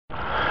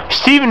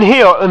Stephen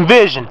Hill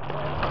envisioned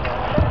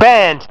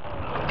bands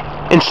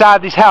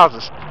inside these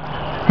houses.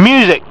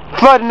 Music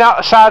flooding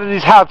outside of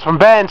these houses from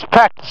bands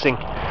practicing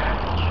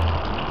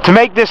to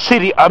make this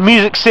city a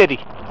music city.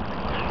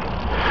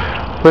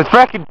 With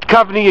record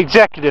company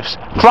executives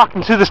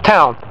flocking to this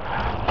town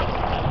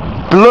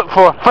to look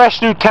for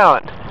fresh new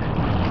talent.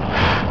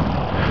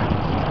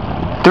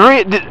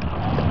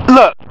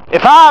 Look,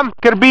 if I'm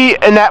going to be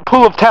in that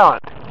pool of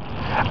talent,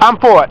 I'm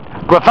for it.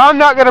 But if I'm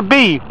not going to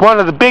be one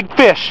of the big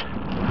fish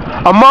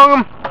among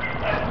them,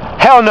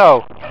 hell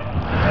no.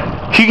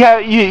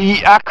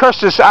 I curse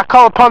this. I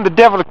call upon the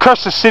devil to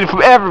curse this city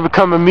from ever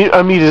becoming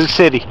a music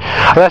city,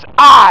 unless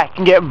I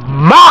can get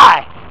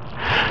my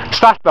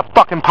slice of the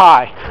fucking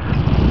pie.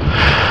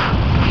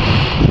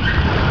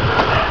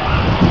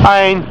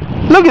 I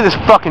mean, look at this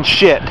fucking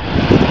shit.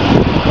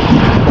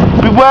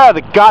 Beware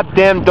the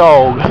goddamn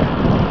dog.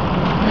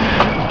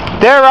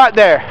 They're right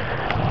there.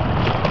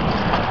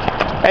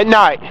 At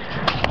night,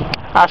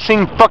 I've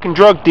seen fucking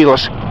drug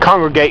dealers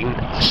congregating.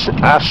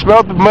 I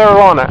smelled the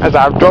marijuana as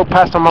I drove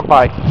past on my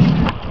bike.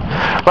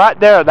 Right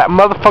there at that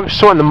motherfucking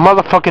store in the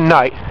motherfucking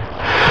night.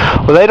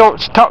 Well, they don't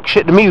talk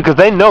shit to me because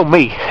they know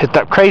me. It's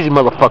that crazy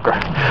motherfucker.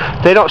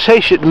 They don't say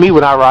shit to me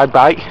when I ride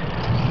bike.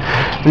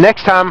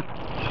 Next time,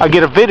 I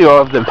get a video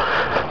of them.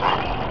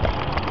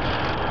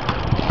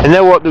 And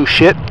they won't do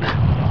shit.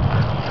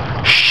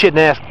 Shitting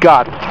ass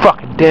God.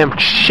 Fucking damn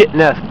shitting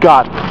ass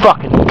God.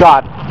 Fucking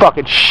God.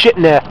 Fucking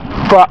shitting ass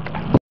fuck.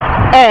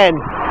 And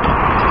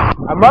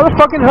a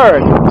motherfucking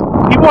herd.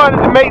 He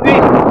wanted to make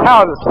these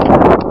houses.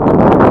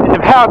 And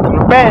the houses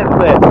were bands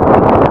live.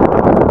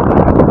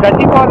 That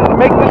he wanted to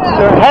make this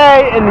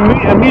in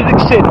a music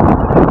city.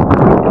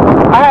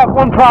 I have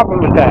one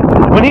problem with that.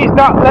 When he's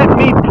not letting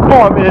me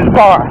perform in his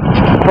bar,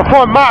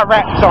 perform my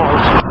rap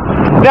songs,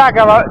 then I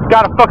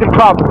got a fucking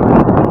problem.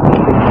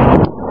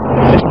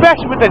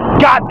 Especially with the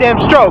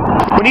goddamn stroke.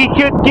 When he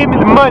could give me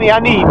the money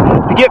I need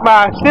to get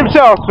my stem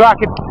cells so I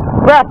could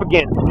rap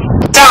again.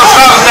 Sounds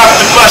loud enough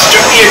to bust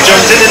your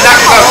eardrums and then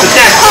knock out the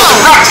neck.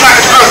 It rocks like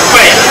an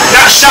earthquake.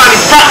 Not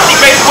shining brightly,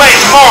 make way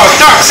tomorrow.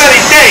 Dark sunny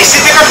day.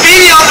 See the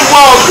graffiti on the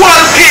walls. What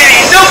a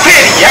pity, no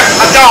pity. Yep,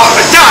 a dollar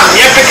for dime.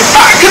 Yeah, pick a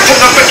fight. Good to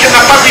know, picking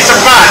up puppies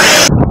of mine.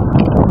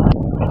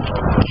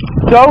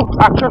 So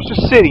I curse the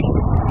city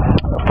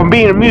from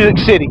being a music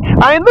city.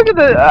 I mean, look at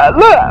the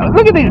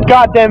look at these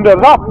goddamn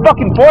buildings, all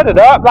fucking boarded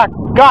up like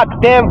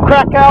goddamn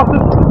crack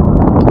houses.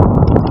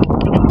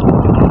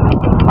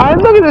 I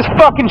mean, look at this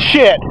fucking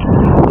shit.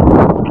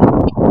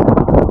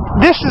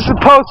 This is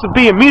supposed to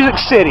be a music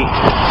city.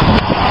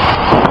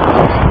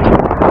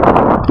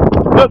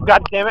 Look,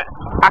 goddammit,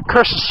 I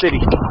curse the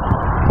city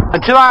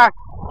until I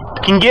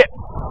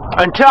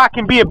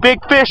can be a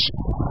big fish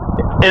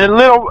in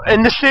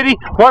the city,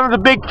 one of the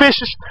big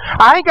fishes.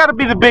 I ain't gotta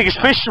be the biggest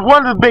fish,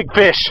 one of the big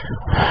fish.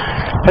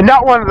 And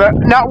not one of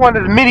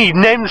the many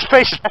nameless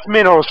faces that's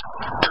minnows.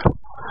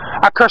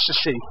 I curse the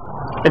city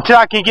until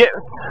I can get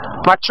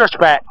my church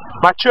back,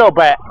 my trail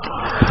back.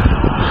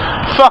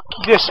 Fuck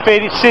this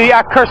city,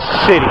 I curse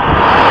the city.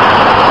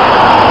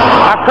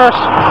 I curse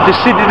the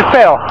city to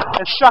fail.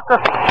 And sucker,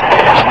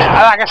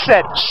 like I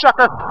said,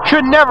 sucker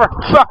should never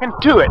fucking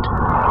do it.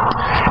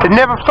 It's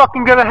never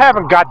fucking gonna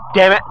happen,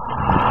 goddammit.